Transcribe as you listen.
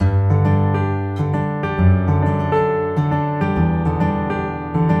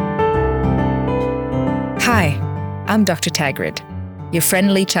I'm Dr. Tagrid, your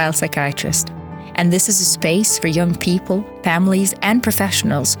friendly child psychiatrist, and this is a space for young people, families, and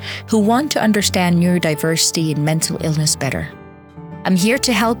professionals who want to understand neurodiversity and mental illness better. I'm here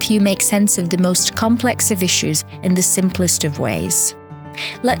to help you make sense of the most complex of issues in the simplest of ways.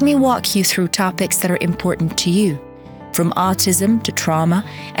 Let me walk you through topics that are important to you, from autism to trauma,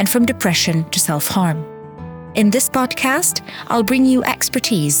 and from depression to self-harm. In this podcast, I'll bring you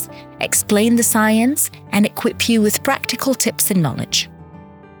expertise, explain the science, and equip you with practical tips and knowledge.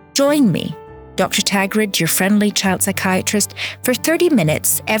 Join me, Dr. Tagrid, your friendly child psychiatrist, for 30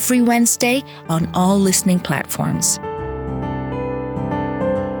 minutes every Wednesday on all listening platforms.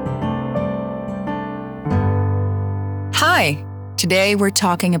 Hi. Today, we're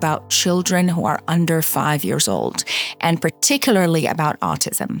talking about children who are under 5 years old, and particularly about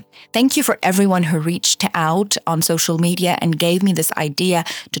autism. Thank you for everyone who reached out on social media and gave me this idea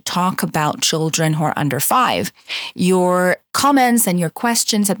to talk about children who are under 5. Your comments and your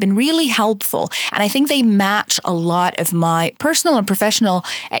questions have been really helpful, and I think they match a lot of my personal and professional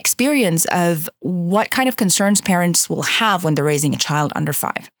experience of what kind of concerns parents will have when they're raising a child under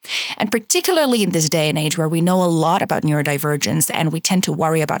 5. And particularly in this day and age where we know a lot about neurodivergence and we tend to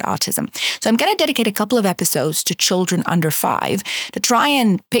worry about autism. So I'm going to dedicate a couple of episodes to children under 5 to try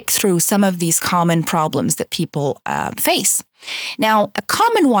and pick through some of these common problems that people face. Now, a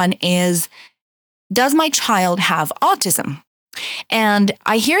common one is, does my child have autism? And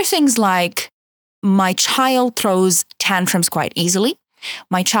I hear things like, my child throws tantrums quite easily.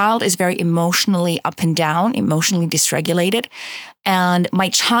 My child is very emotionally up and down, emotionally dysregulated. And my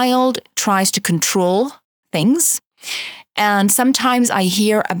child tries to control things. And sometimes I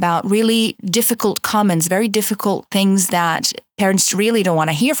hear about really difficult comments, very difficult things that parents really don't want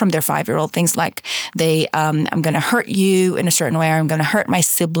to hear from their 5-year-old. Things like, I'm going to hurt you in a certain way, or I'm going to hurt my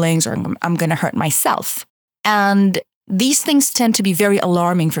siblings, or I'm going to hurt myself. And these things tend to be very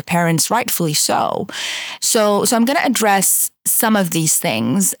alarming for parents, rightfully so. So I'm going to address some of these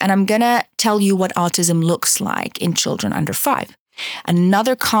things, and I'm going to tell you what autism looks like in children under 5.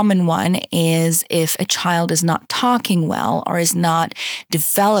 Another common one is if a child is not talking well or is not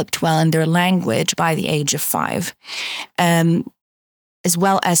developed well in their language by the age of 5, as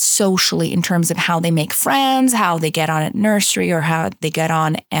well as socially in terms of how they make friends, how they get on at nursery, or how they get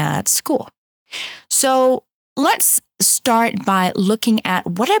on at school. So let's start by looking at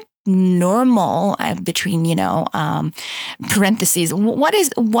what a normal, between, parentheses, what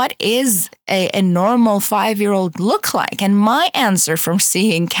is a normal 5-year-old look like? And my answer from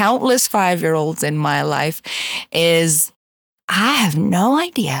seeing countless 5-year-olds in my life is, I have no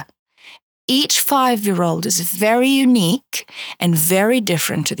idea. Each 5-year-old is very unique and very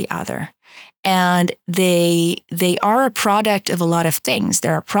different to the other. And they are a product of a lot of things.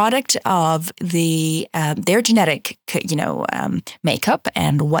 They're a product of their genetic, makeup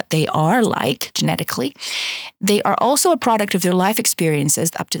and what they are like genetically. They are also a product of their life experiences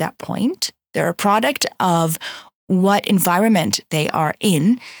up to that point. They're a product of what environment they are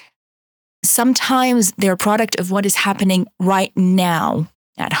in. Sometimes they're a product of what is happening right now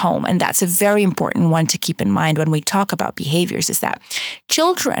at home. And that's a very important one to keep in mind when we talk about behaviors, is that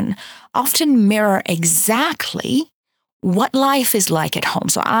children often mirror exactly what life is like at home.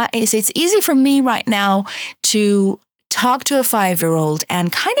 So it's easy for me right now to talk to a 5-year-old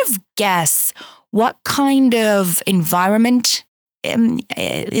and kind of guess what kind of environment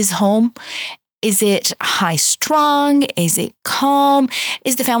is home. Is it high-strung? Is it calm?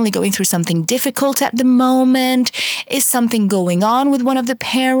 Is the family going through something difficult at the moment? Is something going on with one of the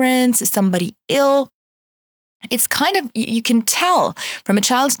parents? Is somebody ill? It's kind of, you can tell from a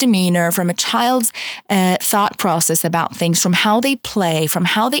child's demeanor, from a child's thought process about things, from how they play, from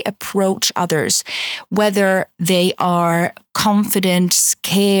how they approach others, whether they are confident,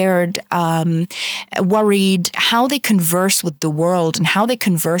 scared, worried, how they converse with the world and how they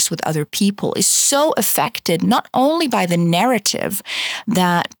converse with other people is so affected not only by the narrative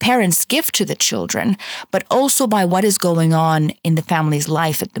that parents give to the children, but also by what is going on in the family's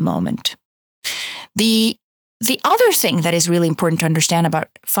life at the moment. The other thing that is really important to understand about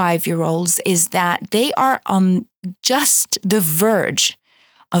 5-year-olds is that they are on just the verge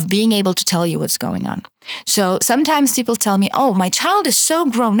of being able to tell you what's going on. So sometimes people tell me, oh, my child is so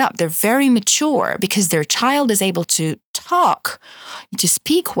grown up, they're very mature because their child is able to talk, to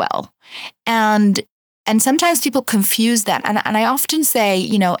speak well. And sometimes people confuse that. And I often say,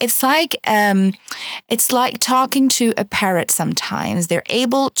 it's like talking to a parrot sometimes. They're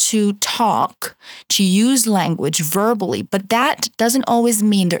able to talk, to use language verbally, but that doesn't always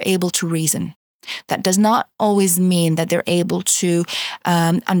mean they're able to reason. That does not always mean that they're able to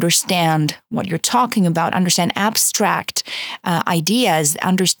understand what you're talking about, understand abstract ideas,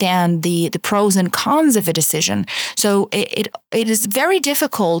 understand the pros and cons of a decision. So it is very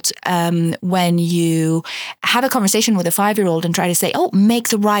difficult when you have a conversation with a 5-year-old and try to say, oh, make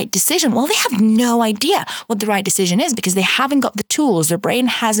the right decision. Well, they have no idea what the right decision is because they haven't got the tools. Their brain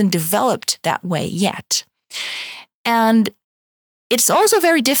hasn't developed that way yet. And it's also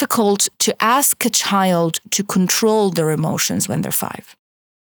very difficult to ask a child to control their emotions when they're 5.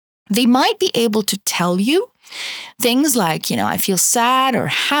 They might be able to tell you things like, I feel sad or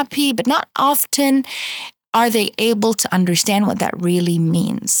happy, but not often are they able to understand what that really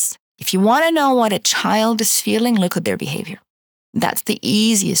means. If you want to know what a child is feeling, look at their behavior. That's the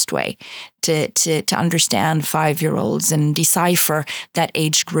easiest way to understand 5-year-olds and decipher that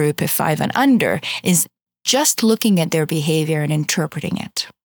age group of 5 and under is just looking at their behavior and interpreting it.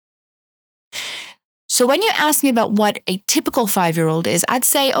 So when you ask me about what a typical 5-year-old is, I'd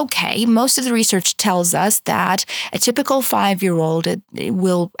say, okay, most of the research tells us that a typical 5-year-old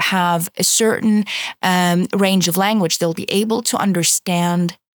will have a certain range of language. They'll be able to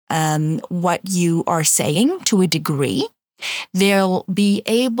understand what you are saying to a degree. They'll be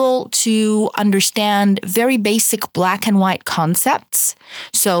able to understand very basic black and white concepts.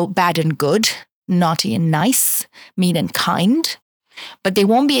 So bad and good, naughty and nice, mean and kind, but they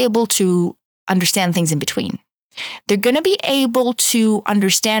won't be able to understand things in between. They're going to be able to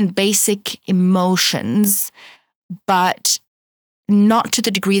understand basic emotions, but not to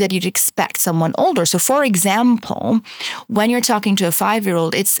the degree that you'd expect someone older. So for example, when you're talking to a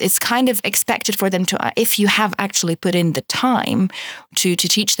 5-year-old, it's kind of expected for them to, if you have actually put in the time to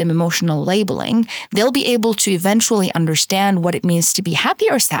teach them emotional labeling, they'll be able to eventually understand what it means to be happy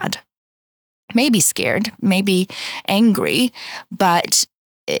or sad. Maybe scared, maybe angry, but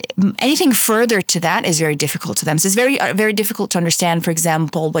anything further to that is very difficult to them. So it's very, very difficult to understand, for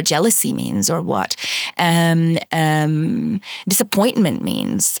example, what jealousy means or what disappointment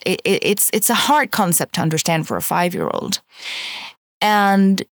means. It's a hard concept to understand for a 5-year-old.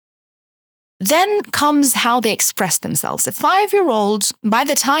 And then comes how they express themselves. A 5-year-old, by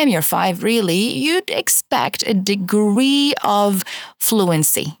the time you're 5, really, you'd expect a degree of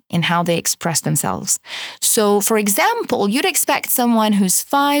fluency in how they express themselves. So, for example, you'd expect someone who's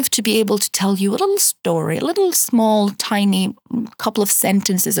 5 to be able to tell you a little story, a little small, tiny couple of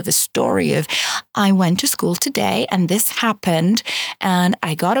sentences of a story of, I went to school today and this happened and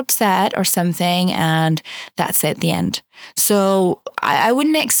I got upset or something and that's at the end. So I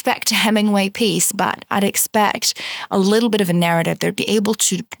wouldn't expect a Hemingway piece, but I'd expect a little bit of a narrative. They'd be able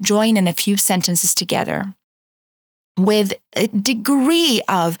to join in a few sentences together with a degree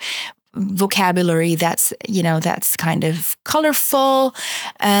of vocabulary that's kind of colorful.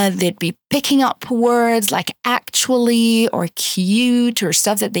 They'd be picking up words like actually or cute or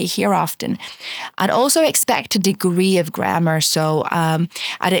stuff that they hear often. I'd also expect a degree of grammar. So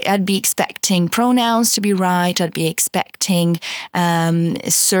I'd be expecting pronouns to be right. I'd be expecting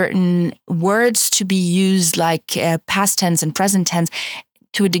certain words to be used like past tense and present tense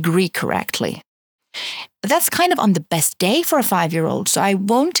to a degree correctly. That's kind of on the best day for a 5-year-old. So I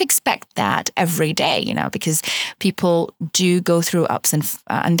won't expect that every day, because people do go through ups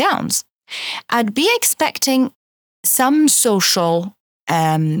and downs. I'd be expecting some social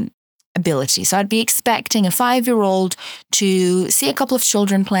ability. So I'd be expecting a 5-year-old to see a couple of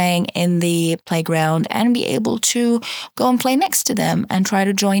children playing in the playground and be able to go and play next to them and try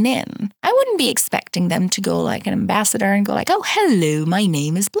to join in. I wouldn't be expecting them to go like an ambassador and go like, oh, hello, my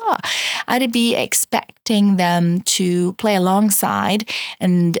name is blah. I'd be expecting them to play alongside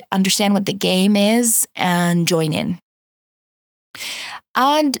and understand what the game is and join in.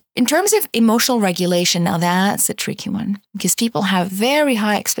 And in terms of emotional regulation, now that's a tricky one because people have very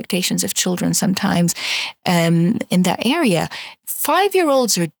high expectations of children sometimes in that area.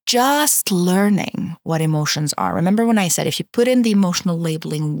 5-year-olds are just learning what emotions are. Remember when I said if you put in the emotional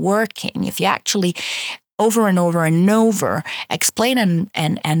labeling working, if you actually over and over and over, explain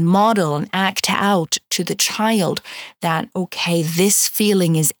and model and act out to the child that, okay, this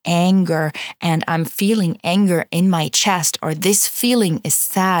feeling is anger and I'm feeling anger in my chest, or this feeling is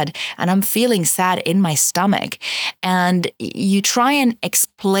sad and I'm feeling sad in my stomach. And you try and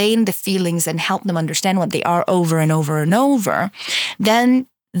explain the feelings and help them understand what they are over and over and over, then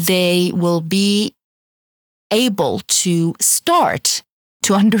they will be able to start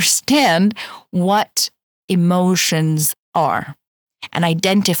to understand what emotions are and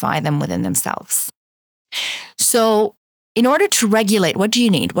identify them within themselves. So in order to regulate, what do you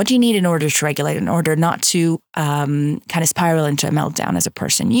need? What do you need in order to regulate, in order not to kind of spiral into a meltdown as a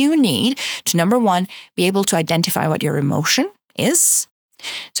person? You need to, number one, be able to identify what your emotion is.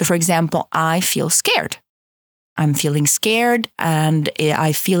 So, for example, I feel scared. I'm feeling scared, and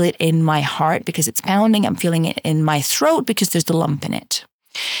I feel it in my heart because it's pounding. I'm feeling it in my throat because there's the lump in it.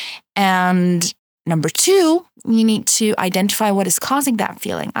 And number two, you need to identify what is causing that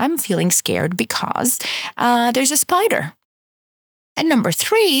feeling. I'm feeling scared because there's a spider. And number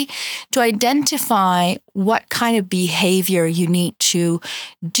three, to identify what kind of behavior you need to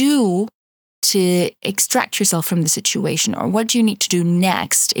do to extract yourself from the situation, or what do you need to do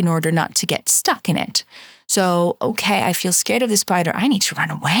next in order not to get stuck in it. So, okay, I feel scared of the spider. I need to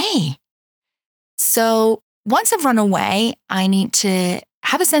run away. So once I've run away, I need to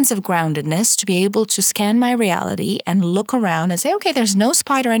have a sense of groundedness to be able to scan my reality and look around and say, okay, there's no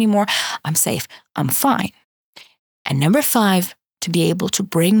spider anymore. I'm safe. I'm fine. And number five, to be able to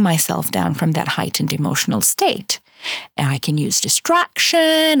bring myself down from that heightened emotional state. And I can use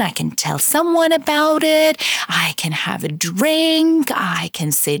distraction. I can tell someone about it. I can have a drink. I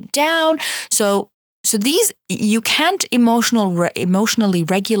can sit down. So these, you can't emotionally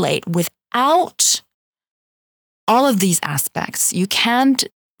regulate without all of these aspects. You can't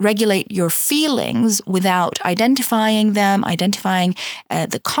regulate your feelings without identifying them, identifying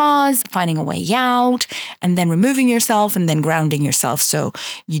the cause, finding a way out, and then removing yourself and then grounding yourself so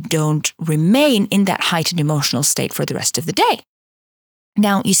you don't remain in that heightened emotional state for the rest of the day.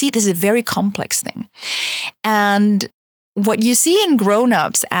 Now, you see, this is a very complex thing. And what you see in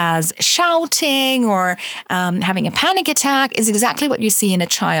grown-ups as shouting or having a panic attack is exactly what you see in a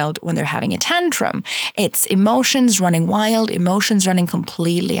child when they're having a tantrum. It's emotions running wild, emotions running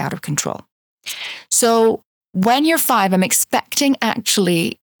completely out of control. So when you're 5, I'm expecting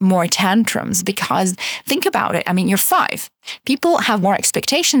actually more tantrums, because think about it. I mean, you're 5. People have more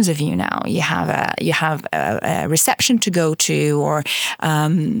expectations of you now. You have a reception to go to, or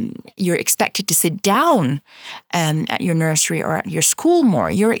you're expected to sit down at your nursery or at your school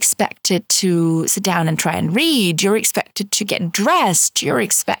more. You're expected to sit down and try and read. You're expected to get dressed. You're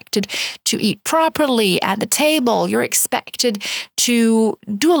expected to eat properly at the table. You're expected to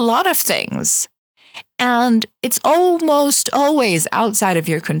do a lot of things. And it's almost always outside of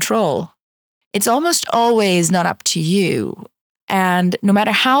your control. It's almost always not up to you. And no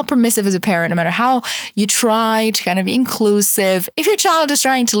matter how permissive as a parent, no matter how you try to kind of be inclusive, if your child is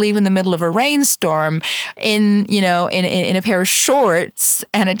trying to leave in the middle of a rainstorm in a pair of shorts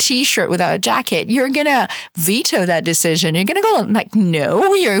and a t-shirt without a jacket, you're going to veto that decision. You're going to go like,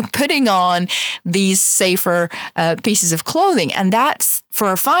 no, you're putting on these safer pieces of clothing. And that's, for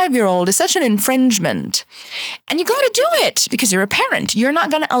a 5-year-old, is such an infringement. And you got to do it because you're a parent. You're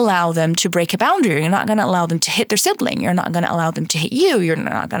not going to allow them to break a boundary. You're not going to allow them to hit their sibling. You're not going to allow them to hit you. You're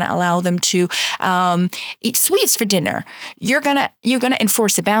not going to allow them to eat sweets for dinner. You're gonna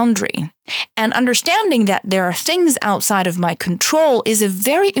enforce a boundary. And understanding that there are things outside of my control is a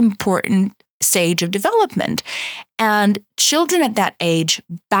very important stage of development. And children at that age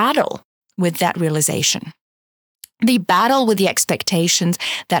battle with that realization. They battle with the expectations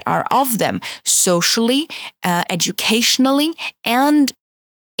that are of them socially, educationally, and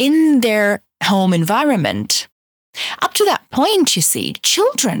in their home environment. Up to that point, you see,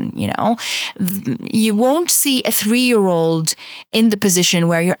 children, you won't see a 3-year-old in the position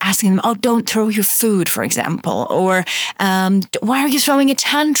where you're asking them, oh, don't throw your food, for example, or why are you throwing a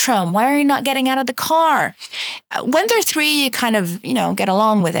tantrum? Why are you not getting out of the car? When they're 3, you kind of, get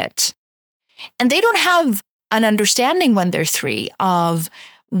along with it. And they don't have an understanding when they're 3 of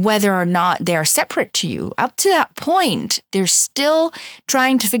whether or not they're separate to you. Up to that point, they're still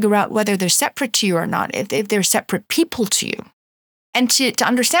trying to figure out whether they're separate to you or not, if they're separate people to you. And to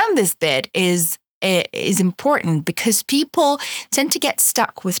understand this bit is important, because people tend to get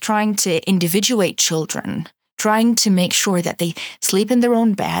stuck with trying to individuate children, trying to make sure that they sleep in their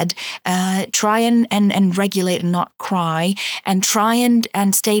own bed, try and regulate and not cry, and try and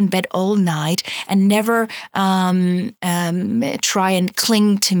stay in bed all night, and never try and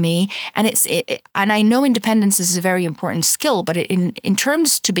cling to me. And and I know independence is a very important skill, but in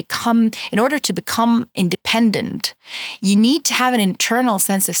order to become independent, you need to have an internal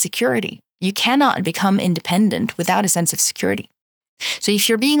sense of security. You cannot become independent without a sense of security. So if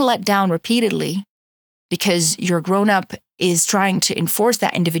you're being let down repeatedly, because your grown-up is trying to enforce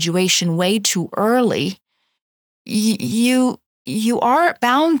that individuation way too early, you are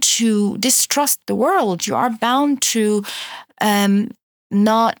bound to distrust the world. You are bound to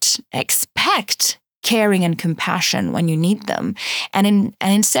not expect caring and compassion when you need them. And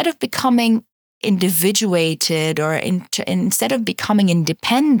instead of becoming individuated or instead of becoming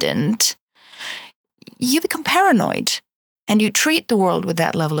independent, you become paranoid and you treat the world with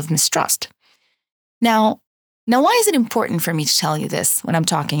that level of mistrust. Now, why is it important for me to tell you this when I'm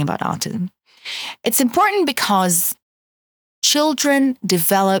talking about autism? It's important because children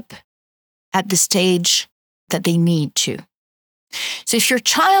develop at the stage that they need to. So if your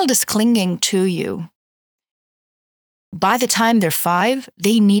child is clinging to you, by the time they're 5,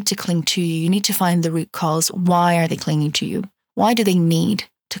 they need to cling to you. You need to find the root cause. Why are they clinging to you? Why do they need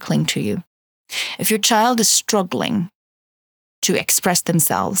to cling to you? If your child is struggling to express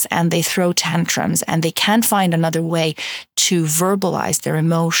themselves and they throw tantrums and they can't find another way to verbalize their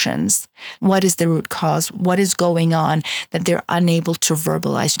emotions, what is the root cause? What is going on that they're unable to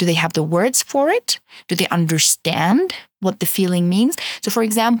verbalize? Do they have the words for it? Do they understand what the feeling means? So for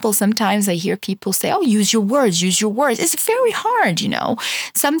example, sometimes I hear people say, oh, use your words, use your words. It's very hard,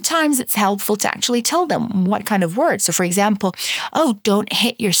 Sometimes it's helpful to actually tell them what kind of words. So for example, oh, don't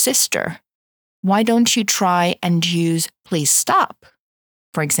hit your sister. Why don't you try and use please stop,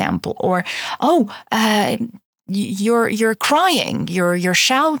 for example? Or, oh, you're crying, you're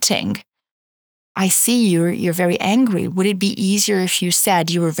shouting. I see you're very angry. Would it be easier if you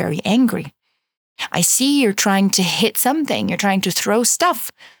said you were very angry? I see you're trying to hit something. You're trying to throw stuff.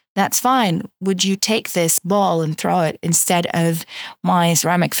 That's fine. Would you take this ball and throw it instead of my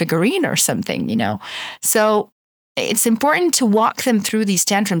ceramic figurine or something, So it's important to walk them through these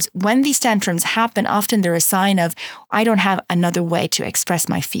tantrums. When these tantrums happen, often they're a sign of, I don't have another way to express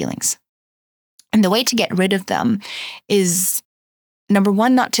my feelings. And the way to get rid of them is, number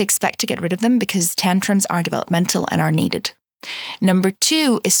 1, not to expect to get rid of them because tantrums are developmental and are needed. Number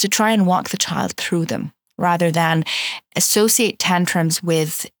 2 is to try and walk the child through them rather than associate tantrums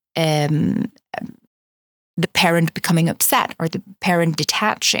with the parent becoming upset or the parent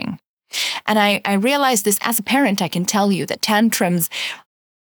detaching. And I realize this as a parent, I can tell you that tantrums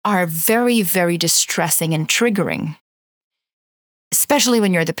are very, very distressing and triggering, especially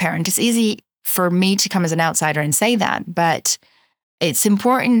when you're the parent. It's easy for me to come as an outsider and say that, but it's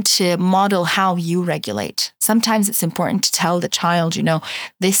important to model how you regulate. Sometimes it's important to tell the child,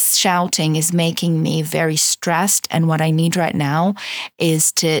 this shouting is making me very stressed, and what I need right now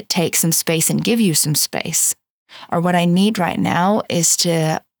is to take some space and give you some space. Or what I need right now is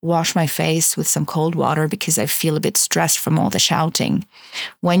to wash my face with some cold water because I feel a bit stressed from all the shouting.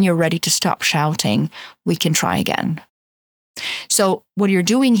 When you're ready to stop shouting, we can try again. So what you're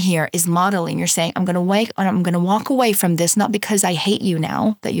doing here is modeling. You're saying, I'm going to walk away from this, not because I hate you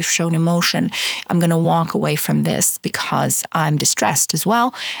now that you've shown emotion. I'm going to walk away from this because I'm distressed as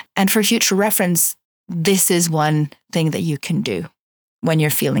well. And for future reference, this is one thing that you can do when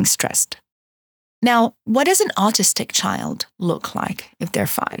you're feeling stressed. Now, what does an autistic child look like if they're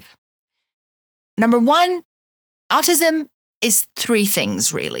 5? Number 1, autism is 3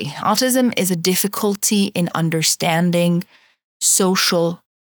 things, really. Autism is a difficulty in understanding social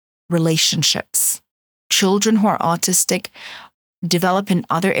relationships. Children who are autistic develop in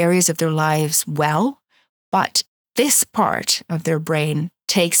other areas of their lives well, but this part of their brain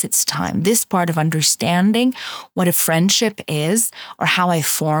takes its time. This part of understanding what a friendship is, or how I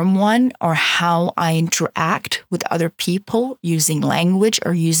form one, or how I interact with other people using language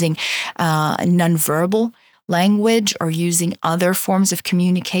or using nonverbal language or using other forms of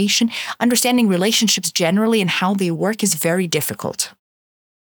communication. Understanding relationships generally and how they work is very difficult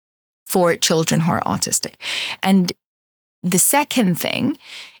for children who are autistic. And the second thing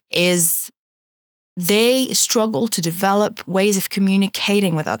is they struggle to develop ways of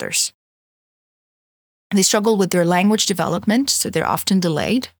communicating with others. They struggle with their language development, so they're often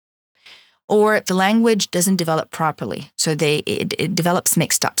delayed, or the language doesn't develop properly, so it develops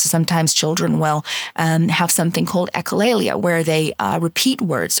mixed up. So sometimes children will have something called echolalia, where they repeat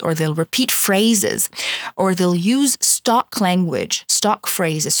words, or they'll repeat phrases, or they'll use stock language, stock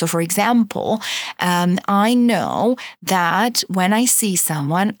phrases. So for example, I know that when I see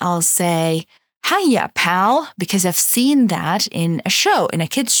someone, I'll say, hiya, pal, because I've seen that in a show, in a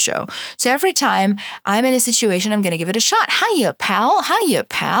kid's show. So every time I'm in a situation, I'm going to give it a shot. Hiya, pal. Hiya,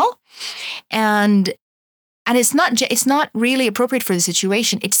 pal. And it's not really appropriate for the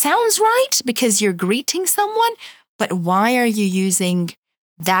situation. It sounds right because you're greeting someone, but why are you using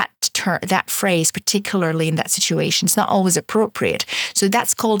that phrase, particularly in that situation? It's not always appropriate. So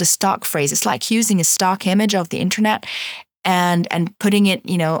that's called a stock phrase. It's like using a stock image of the internet and putting it,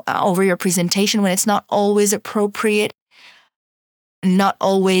 over your presentation when it's not always appropriate, not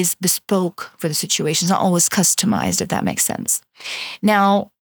always bespoke for the situation. It's not always customized, if that makes sense. Now,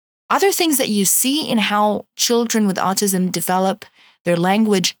 other things that you see in how children with autism develop Their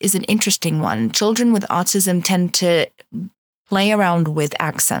language is an interesting one. Children with autism tend to play around with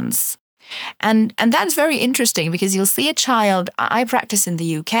accents. And that's very interesting because you'll see a child, I practice in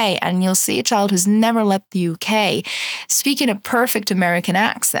the UK, and you'll see a child who's never left the UK speaking a perfect American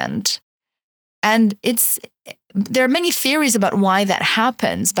accent. And there are many theories about why that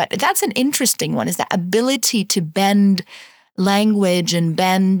happens, but that's an interesting one, is that ability to bend language and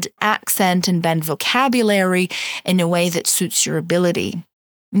bend accent and bend vocabulary in a way that suits your ability.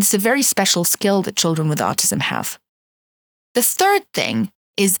 And it's a very special skill that children with autism have. The third thing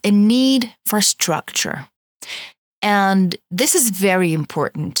is a need for structure. And this is very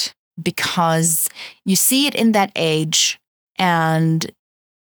important because you see it in that age, and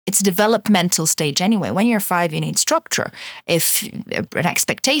it's a developmental stage anyway. When you're 5, you need structure. If an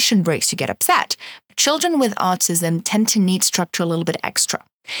expectation breaks, you get upset. Children with autism tend to need structure a little bit extra.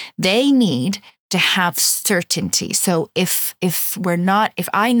 They need to have certainty. So if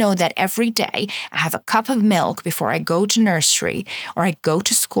I know that every day I have a cup of milk before I go to nursery or I go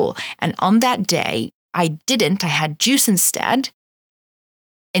to school, and on that day I had juice instead,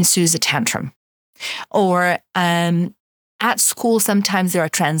 ensues a tantrum. Or at school, sometimes there are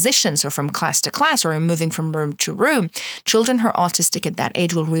transitions, or from class to class, or moving from room to room. Children who are autistic at that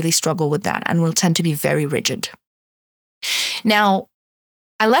age will really struggle with that and will tend to be very rigid. Now,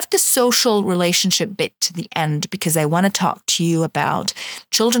 I left the social relationship bit to the end because I want to talk to you about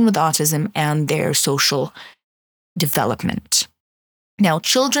children with autism and their social development. Now,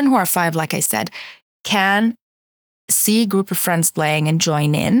 children who are 5, like I said, can see a group of friends playing and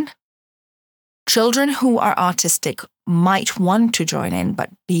join in. Children who are autistic might want to join in, but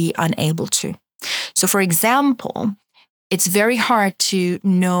be unable to. So, for example, it's very hard to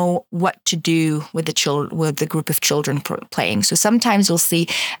know what to do with the group of children playing. So sometimes you'll see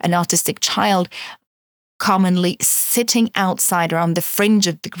an autistic child commonly sitting outside or on the fringe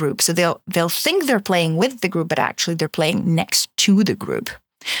of the group. So they'll think they're playing with the group, but actually they're playing next to the group.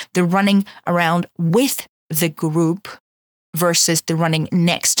 They're running around with the group versus they're running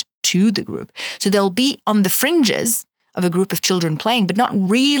next to the group. So they'll be on the fringes of a group of children playing, but not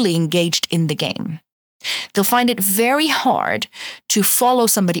really engaged in the game. They'll find it very hard to follow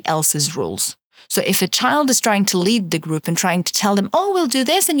somebody else's rules. So if a child is trying to lead the group and trying to tell them, oh, we'll do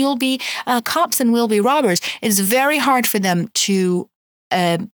this and you'll be cops and we'll be robbers, it's very hard for them to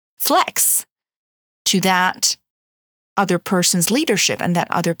flex to that other person's leadership and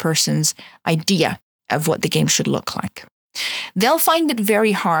that other person's idea of what the game should look like. They'll find it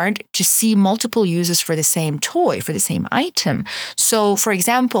very hard to see multiple uses for the same toy, for the same item. So, for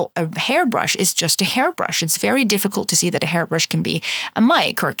example, a hairbrush is just a hairbrush. It's very difficult to see that a hairbrush can be a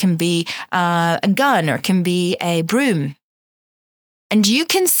mic, or can be a gun, or can be a broom. And you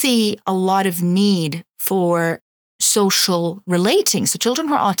can see a lot of need for social relating. So children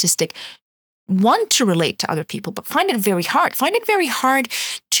who are autistic want to relate to other people, but find it very hard. Find it very hard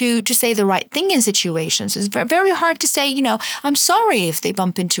to say the right thing in situations. It's very hard to say, I'm sorry if they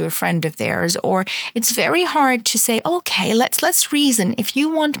bump into a friend of theirs, or it's very hard to say, okay, let's reason. If you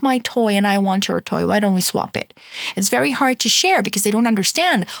want my toy and I want your toy, why don't we swap it? It's very hard to share because they don't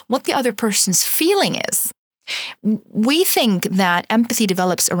understand what the other person's feeling is. We think that empathy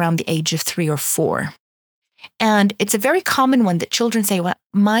develops around the age of 3 or 4. And it's a very common one that children say, well,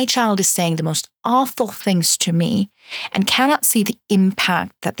 my child is saying the most awful things to me and cannot see the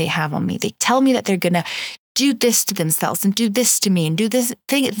impact that they have on me. They tell me that they're going to do this to themselves and do this to me and do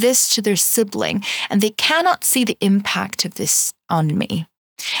this to their sibling, and they cannot see the impact of this on me.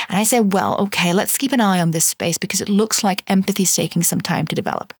 And I say, well, okay, let's keep an eye on this space because it looks like empathy is taking some time to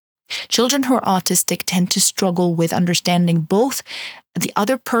develop. Children who are autistic tend to struggle with understanding both the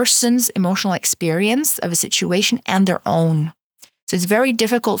other person's emotional experience of a situation and their own. So it's very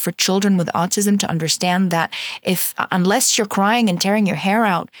difficult for children with autism to understand that unless you're crying and tearing your hair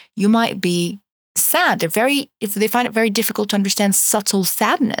out, you might be sad. They find it very difficult to understand subtle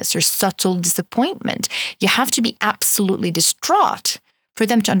sadness or subtle disappointment. You have to be absolutely distraught for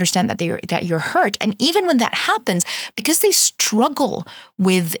them to understand that you're hurt. And even when that happens, because they struggle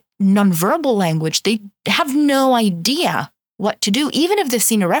with nonverbal language, they have no idea what to do. Even if they've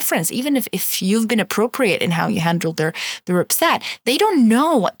seen a reference, even if you've been appropriate in how you handled their upset, they don't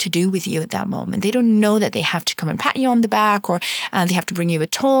know what to do with you at that moment. They don't know that they have to come and pat you on the back, or they have to bring you a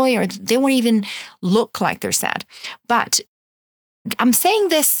toy, or they won't even look like they're sad. But I'm saying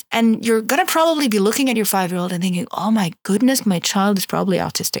this, and you're going to probably be looking at your 5-year-old and thinking, oh my goodness, my child is probably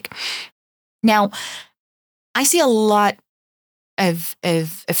autistic. Now, I see a lot of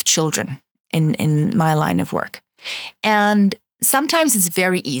children in my line of work. And sometimes it's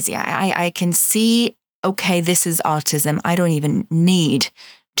very easy. I can see okay, this is autism. I don't even need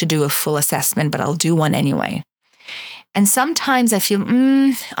to do a full assessment, but I'll do one anyway. And sometimes I feel,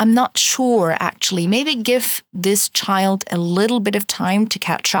 I'm not sure, actually. Maybe give this child a little bit of time to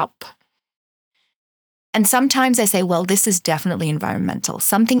catch up. And sometimes I say, well, this is definitely environmental.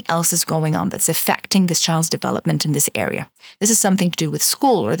 Something else is going on that's affecting this child's development in this area. This is something to do with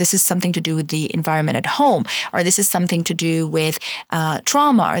school, or this is something to do with the environment at home, or this is something to do with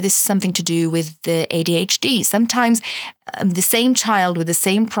trauma, or this is something to do with the ADHD. Sometimes the same child with the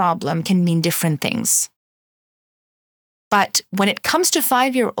same problem can mean different things. But when it comes to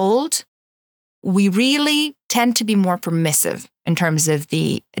 5-year-old, we really tend to be more permissive in terms of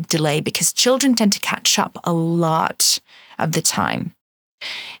the delay, because children tend to catch up a lot of the time.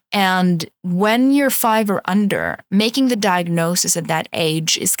 And when you're 5 or under, making the diagnosis at that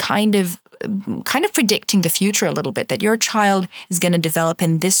age is kind of predicting the future a little bit, that your child is going to develop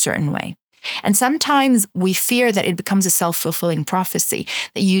in this certain way. And sometimes we fear that it becomes a self-fulfilling prophecy,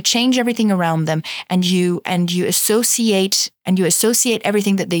 that you change everything around them and you associate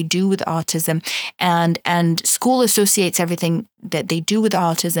everything that they do with autism, and school associates everything that they do with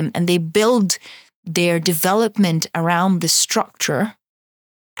autism, and they build their development around the structure,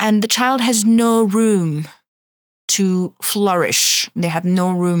 and the child has no room to flourish. They have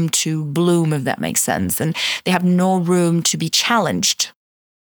no room to bloom, if that makes sense, and they have no room to be challenged.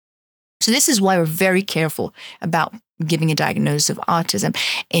 So this is why we're very careful about giving a diagnosis of autism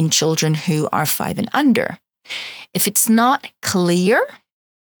in children who are 5 and under. If it's not clear,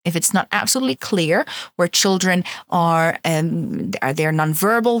 if it's not absolutely clear, where children are they're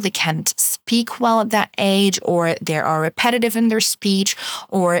nonverbal, they can't speak well at that age, or they are repetitive in their speech,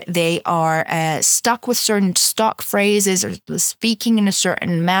 or they are stuck with certain stock phrases, or speaking in a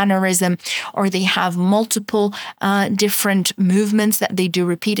certain mannerism, or they have multiple different movements that they do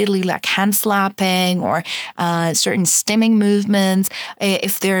repeatedly, like hand slapping or certain stimming movements.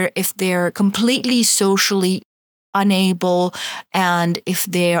 If they're completely socially unable, and if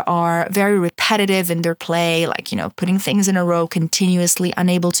they are very repetitive in their play, like, putting things in a row continuously,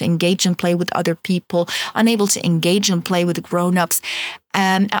 unable to engage and play with other people, unable to engage and play with grown-ups,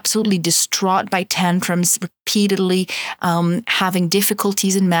 absolutely distraught by tantrums repeatedly, having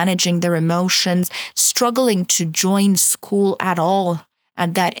difficulties in managing their emotions, struggling to join school at all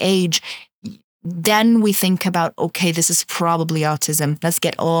at that age, then we think about, okay, this is probably autism. Let's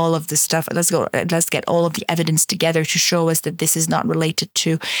get all of this stuff. Let's get all of the evidence together to show us that this is not related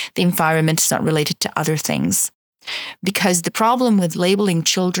to the environment. It's not related to other things. Because the problem with labeling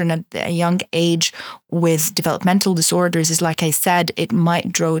children at a young age with developmental disorders is, like I said, it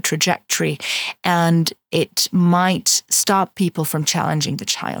might draw a trajectory, and it might stop people from challenging the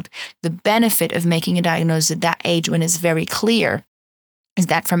child. The benefit of making a diagnosis at that age, when it's very clear, is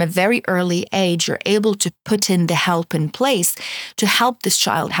that from a very early age, you're able to put in the help in place to help this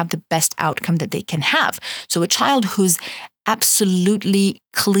child have the best outcome that they can have. So a child who's absolutely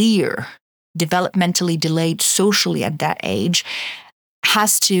clear, developmentally delayed socially at that age,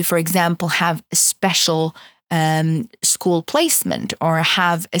 has to, for example, have a special school placement or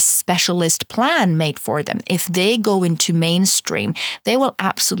have a specialist plan made for them. If they go into mainstream, they will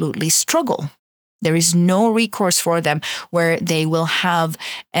absolutely struggle. There is no recourse for them where they will have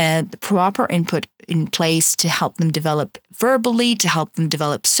the proper input in place to help them develop verbally, to help them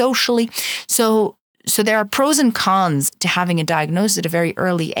develop socially. So there are pros and cons to having a diagnosis at a very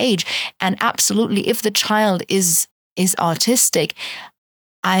early age. And absolutely, if the child is autistic,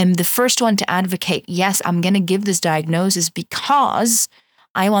 I'm the first one to advocate, yes, I'm going to give this diagnosis because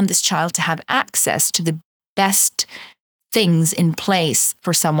I want this child to have access to the best things in place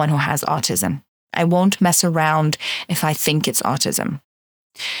for someone who has autism. I won't mess around if I think it's autism.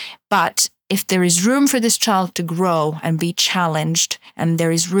 But if there is room for this child to grow and be challenged, and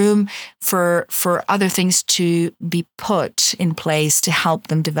there is room for other things to be put in place to help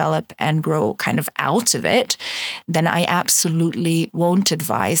them develop and grow kind of out of it, then I absolutely won't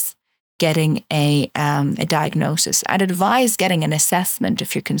advise getting a diagnosis. I'd advise getting an assessment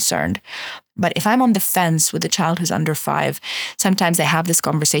if you're concerned. But if I'm on the fence with a child who's under 5, sometimes I have this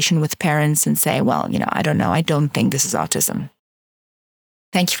conversation with parents and say, well, I don't know. I don't think this is autism.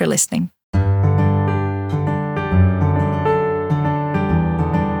 Thank you for listening.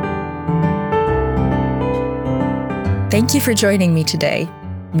 Thank you for joining me today.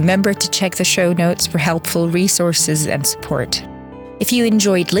 Remember to check the show notes for helpful resources and support. If you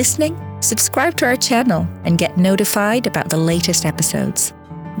enjoyed listening, subscribe to our channel and get notified about the latest episodes.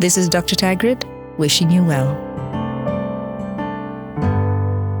 This is Dr. Tagrid, wishing you well.